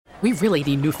We really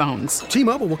need new phones.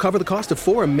 T-Mobile will cover the cost of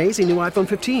 4 amazing new iPhone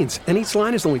 15s, and each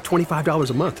line is only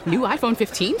 $25 a month. New iPhone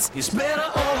 15s? It's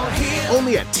better over here.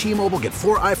 Only at T-Mobile, get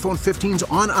 4 iPhone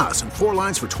 15s on us and 4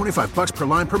 lines for $25 per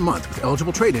line per month with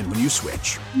eligible trade-in when you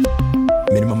switch.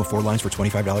 Minimum of 4 lines for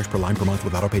 $25 per line per month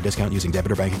with autopay discount using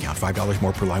debit or bank account. $5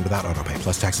 more per line without autopay,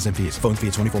 plus taxes and fees. Phone fee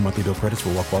at 24 monthly bill credits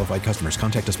for well-qualified customers.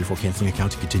 Contact us before canceling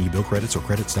account to continue bill credits or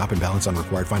credit stop and balance on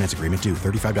required finance agreement due.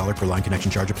 $35 per line connection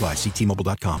charge applies. See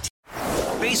T-Mobile.com.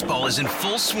 Baseball is in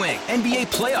full swing. NBA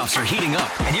playoffs are heating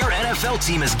up, and your NFL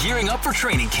team is gearing up for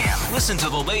training camp. Listen to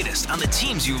the latest on the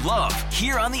teams you love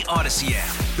here on the Odyssey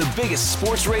app. The biggest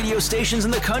sports radio stations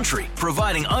in the country,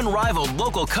 providing unrivaled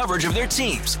local coverage of their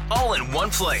teams, all in one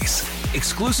place.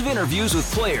 Exclusive interviews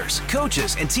with players,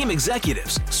 coaches, and team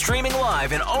executives, streaming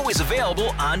live and always available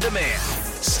on demand.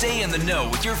 Stay in the know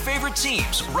with your favorite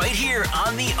teams right here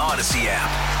on the Odyssey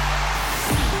app.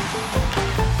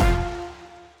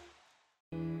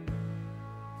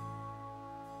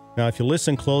 Now, if you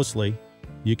listen closely,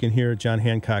 you can hear John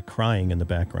Hancock crying in the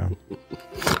background.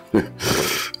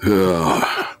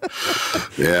 Yeah.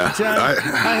 John, I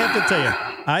have to tell you,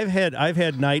 I've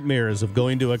had nightmares of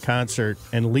going to a concert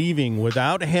and leaving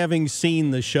without having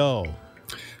seen the show.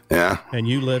 Yeah. And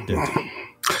you lived it.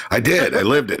 I did. I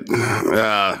lived it.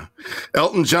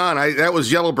 Elton John, that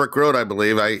was Yellow Brick Road, I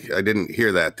believe. I didn't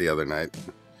hear that the other night.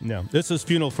 No, this is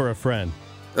Funeral for a Friend.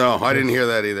 Oh, I didn't hear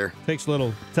that either. Takes a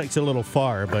little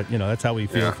far, but, that's how we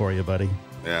feel for you, buddy.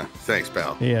 Yeah. Thanks,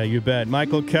 pal. Yeah, you bet.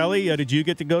 Michael Kelly, did you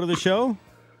get to go to the show?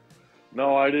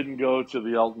 No, I didn't go to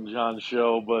the Elton John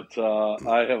show, but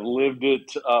I have lived it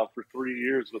for 3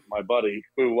 years with my buddy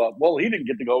who, he didn't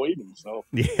get to go either. So,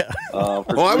 yeah.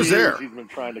 I was there. He's been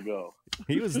trying to go.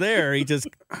 He was there. He just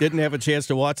didn't have a chance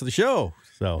to watch the show.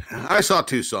 So I saw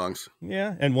 2 songs.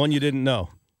 Yeah, and one you didn't know.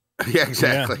 Yeah,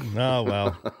 exactly. Yeah. Oh,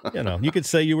 well, you could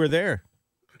say you were there.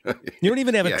 You don't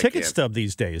even have a ticket stub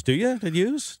these days, do you, to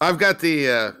use? I've got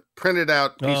the printed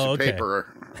out piece of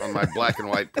paper on my black and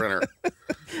white printer.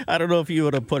 I don't know if you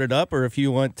would have put it up or if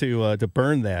you want to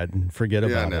burn that and forget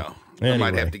about it. Anyway. I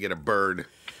might have to get a bird.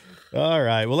 All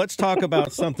right. Well, let's talk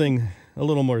about something a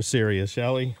little more serious,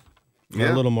 shall we?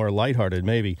 Yeah. A little more lighthearted,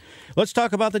 maybe. Let's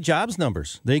talk about the jobs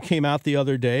numbers. They came out the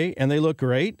other day, and they look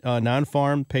great.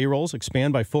 Non-farm payrolls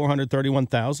expand by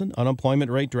 431,000.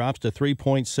 Unemployment rate drops to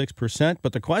 3.6%.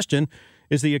 But the question,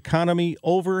 is the economy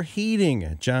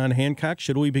overheating? John Hancock,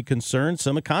 should we be concerned?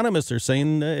 Some economists are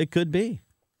saying it could be.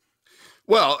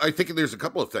 Well, I think there's a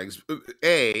couple of things.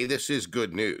 A, this is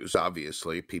good news,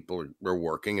 obviously. People are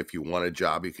working. If you want a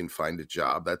job, you can find a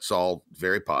job. That's all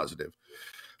very positive.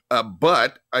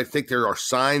 But I think there are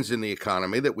signs in the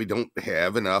economy that we don't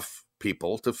have enough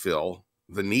people to fill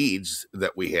the needs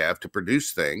that we have to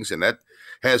produce things. And that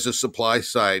has a supply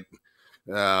side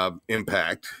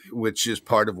impact, which is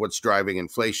part of what's driving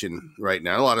inflation right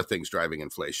now. A lot of things driving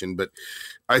inflation. But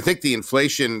I think the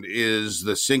inflation is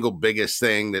the single biggest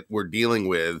thing that we're dealing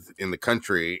with in the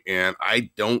country. And I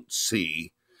don't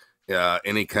see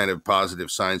any kind of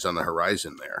positive signs on the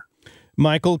horizon there.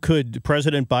 Michael, could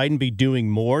President Biden be doing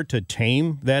more to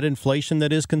tame that inflation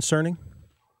that is concerning?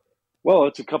 Well,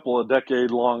 it's a couple of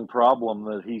decade-long problem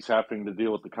that he's having to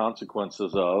deal with the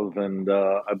consequences of, and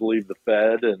I believe the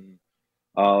Fed and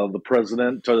the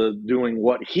president doing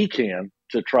what he can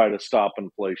to try to stop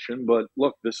inflation. But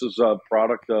look, this is a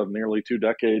product of nearly 2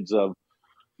 decades of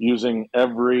using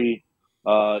every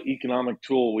economic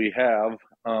tool we have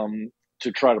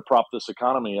to try to prop this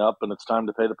economy up, and it's time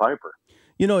to pay the piper.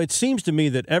 It seems to me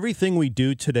that everything we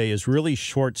do today is really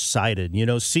short-sighted.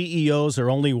 CEOs are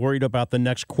only worried about the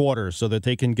next quarter so that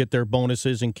they can get their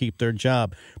bonuses and keep their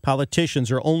job.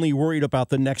 Politicians are only worried about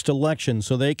the next election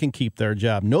so they can keep their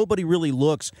job. Nobody really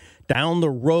looks down the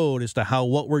road as to how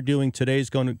what we're doing today is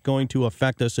going to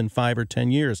affect us in 5 or 10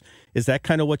 years. Is that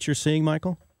kind of what you're seeing,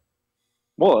 Michael?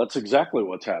 Well, that's exactly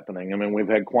what's happening. I mean, we've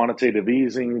had quantitative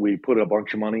easing. We put a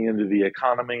bunch of money into the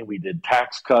economy. We did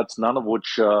tax cuts, none of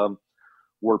which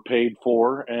were paid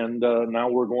for, and now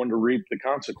we're going to reap the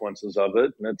consequences of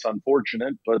it. And it's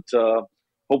unfortunate, but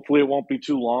hopefully it won't be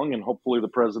too long, and hopefully the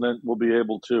president will be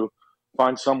able to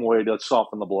find some way to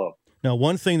soften the blow. Now,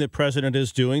 one thing the president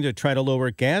is doing to try to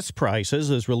lower gas prices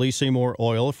is releasing more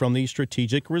oil from the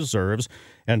strategic reserves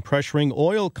and pressuring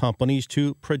oil companies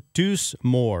to produce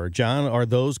more. John, are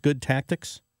those good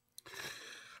tactics?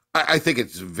 I think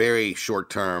it's very short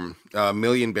term. 1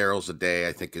 million barrels a day,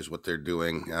 I think, is what they're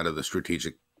doing out of the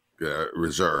strategic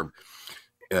reserve.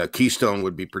 Keystone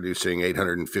would be producing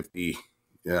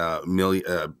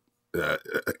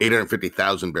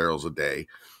 850,000 barrels a day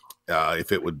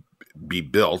if it would be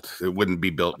built. It wouldn't be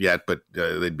built yet, but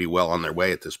they'd be well on their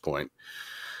way at this point.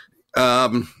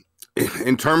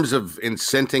 In terms of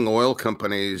incenting oil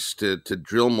companies to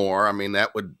drill more, I mean,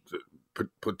 that would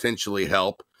potentially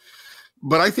help.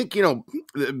 But I think,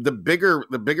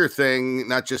 the bigger thing,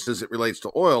 not just as it relates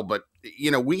to oil, but,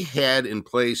 we had in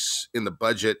place in the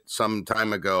budget some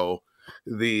time ago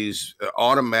these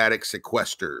automatic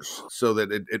sequesters so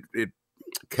that it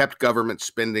kept government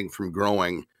spending from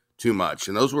growing too much.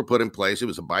 And those were put in place. It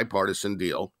was a bipartisan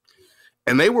deal,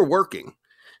 and they were working.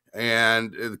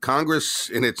 And Congress,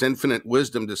 in its infinite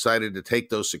wisdom, decided to take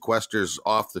those sequesters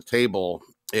off the table.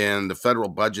 And the federal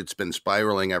budget's been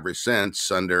spiraling ever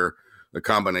since under the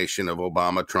combination of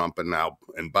Obama, Trump, and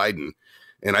Biden.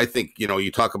 And I think,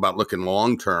 you talk about looking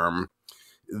long term,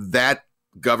 that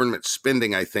government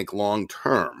spending, I think long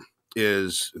term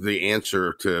is the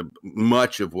answer to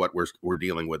much of what we're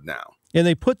dealing with now. And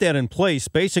they put that in place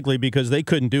basically because they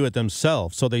couldn't do it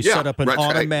themselves. So they set up an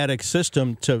automatic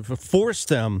system to force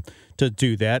them to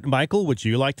do that. Michael, would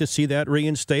you like to see that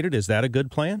reinstated? Is that a good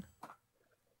plan?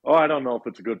 Oh, I don't know if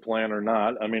it's a good plan or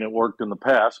not. I mean, it worked in the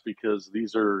past because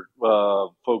these are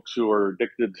folks who are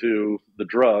addicted to the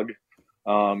drug,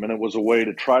 and it was a way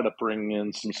to try to bring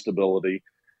in some stability.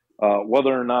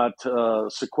 Whether or not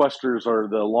sequesters are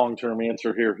the long-term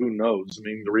answer here, who knows? I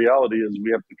mean, the reality is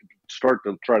we have to start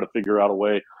to try to figure out a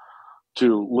way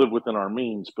to live within our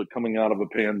means. But coming out of a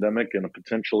pandemic and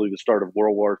potentially the start of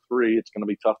World War III, it's going to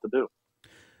be tough to do.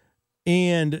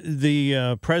 And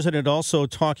the president also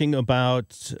talking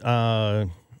about,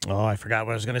 I forgot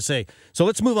what I was going to say. So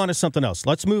let's move on to something else.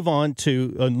 Let's move on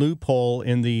to a new poll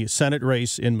in the Senate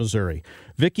race in Missouri.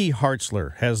 Vicky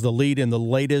Hartzler has the lead in the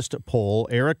latest poll.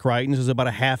 Eric Greitens is about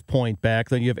a half point back.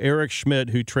 Then you have Eric Schmidt,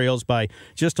 who trails by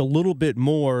just a little bit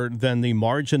more than the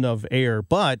margin of error.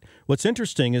 But what's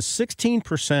interesting is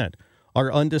 16%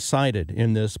 are undecided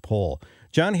in this poll.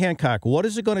 John Hancock, what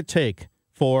is it going to take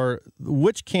for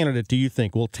which candidate do you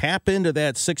think will tap into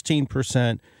that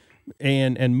 16%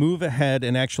 and move ahead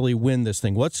and actually win this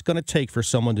thing? What's going to take for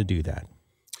someone to do that?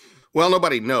 Well,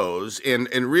 nobody knows. And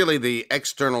really, the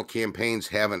external campaigns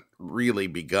haven't really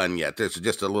begun yet. There's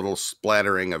just a little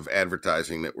splattering of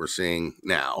advertising that we're seeing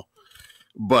now.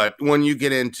 But when you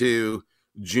get into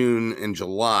June and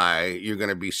July, you're going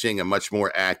to be seeing a much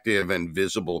more active and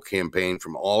visible campaign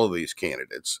from all of these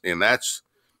candidates. And that's,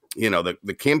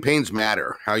 the campaigns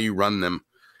matter, how you run them.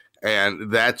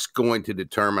 And that's going to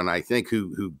determine, I think,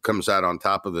 who comes out on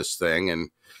top of this thing. And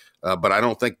but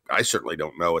I certainly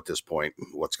don't know at this point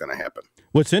what's going to happen.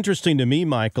 What's interesting to me,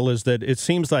 Michael, is that it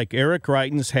seems like Eric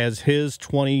Greitens has his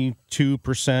 22%,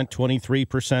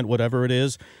 23%, whatever it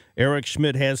is. Eric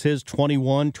Schmidt has his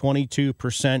 21,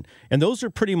 22%. And those are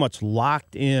pretty much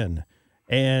locked in.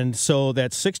 And so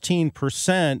that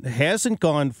 16% hasn't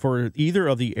gone for either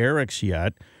of the Erics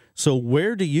yet. So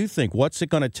where do you think, what's it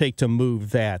going to take to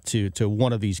move that to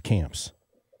one of these camps?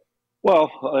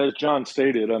 Well, as John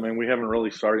stated, I mean, we haven't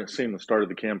really seen the start of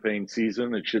the campaign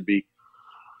season. It should be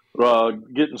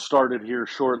getting started here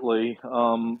shortly.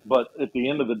 But at the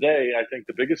end of the day, I think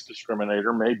the biggest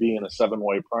discriminator may be in a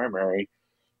 7-way primary,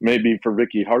 maybe for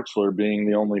Vicky Hartzler being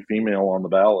the only female on the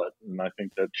ballot. And I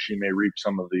think that she may reap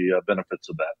some of the benefits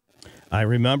of that. I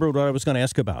remember what I was going to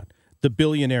ask about. The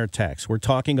billionaire tax. We're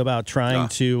talking about trying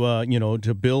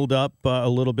to build up a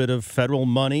little bit of federal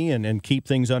money and keep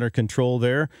things under control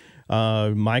there.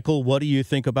 Michael, what do you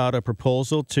think about a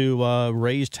proposal to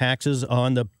raise taxes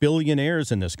on the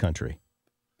billionaires in this country?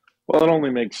 Well, it only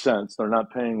makes sense. They're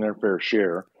not paying their fair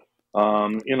share.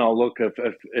 Look,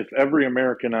 if every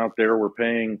American out there were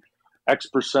paying X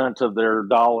percent of their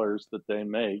dollars that they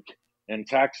make in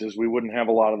taxes, we wouldn't have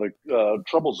a lot of the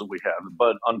troubles that we have.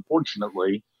 But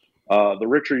unfortunately, the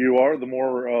richer you are, the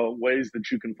more ways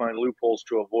that you can find loopholes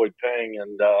to avoid paying.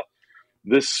 And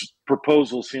this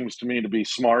proposal seems to me to be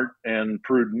smart and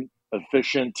prudent,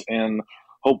 efficient, and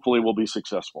hopefully will be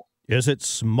successful. Is it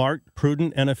smart,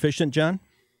 prudent, and efficient, John?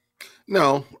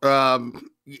 No.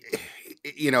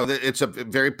 It's a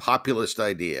very populist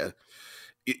idea.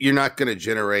 You're not going to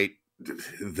generate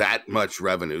that much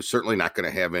revenue, certainly not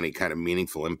going to have any kind of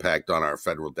meaningful impact on our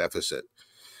federal deficit.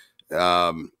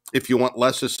 If you want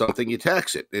less of something, you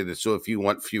tax it. And so if you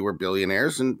want fewer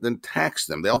billionaires, then tax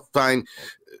them.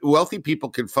 Wealthy people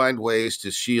can find ways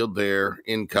to shield their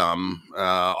income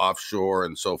offshore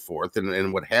and so forth.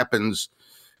 And what happens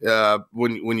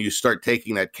when you start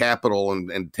taking that capital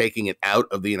and taking it out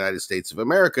of the United States of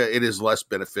America, it is less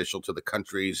beneficial to the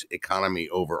country's economy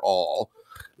overall.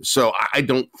 So I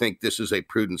don't think this is a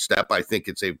prudent step. I think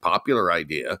it's a popular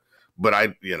idea, but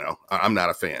I'm not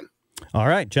a fan. All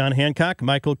right, John Hancock,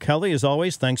 Michael Kelly, as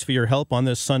always, thanks for your help on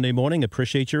this Sunday morning.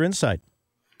 Appreciate your insight.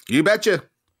 You betcha.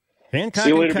 Hancock See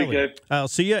you and later, Kelly. BK. I'll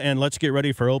see you, and let's get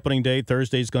ready for opening day.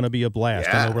 Thursday's going to be a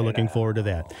blast. I know we're looking forward to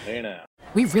that. Hey now.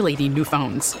 We really need new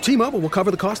phones. T-Mobile will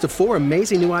cover the cost of 4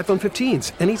 amazing new iPhone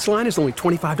 15s, and each line is only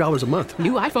 $25 a month.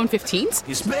 New iPhone 15s?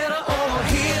 It's better over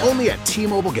here. Only at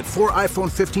T-Mobile, get 4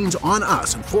 iPhone 15s on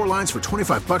us and 4 lines for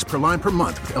 $25 per line per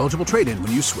month with eligible trade-in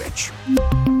when you switch.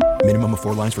 Minimum of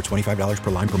 4 lines for $25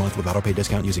 per line per month with autopay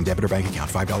discount using debit or bank account.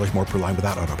 $5 more per line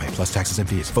without autopay, plus taxes and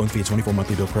fees. Phone fee at 24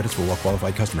 monthly bill credits for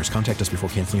well-qualified customers. Contact us before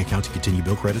canceling account to continue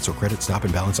bill credits or credit stop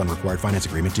and balance on required finance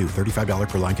agreement due. $35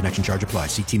 per line connection charge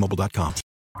applies. See T-Mobile.com.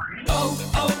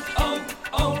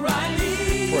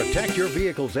 O'Reilly. Protect your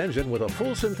vehicle's engine with a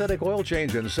full synthetic oil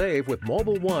change and save with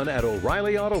Mobil 1 at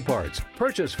O'Reilly Auto Parts.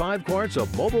 Purchase 5 quarts of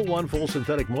Mobil 1 full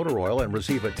synthetic motor oil and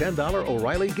receive a $10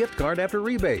 O'Reilly gift card after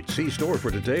rebate. See store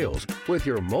for details. With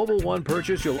your Mobil 1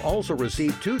 purchase, you'll also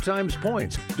receive 2 times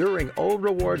points during O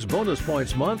Rewards Bonus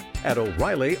Points Month at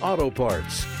O'Reilly Auto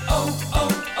Parts.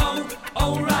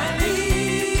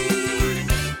 O'Reilly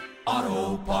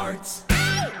Auto Parts.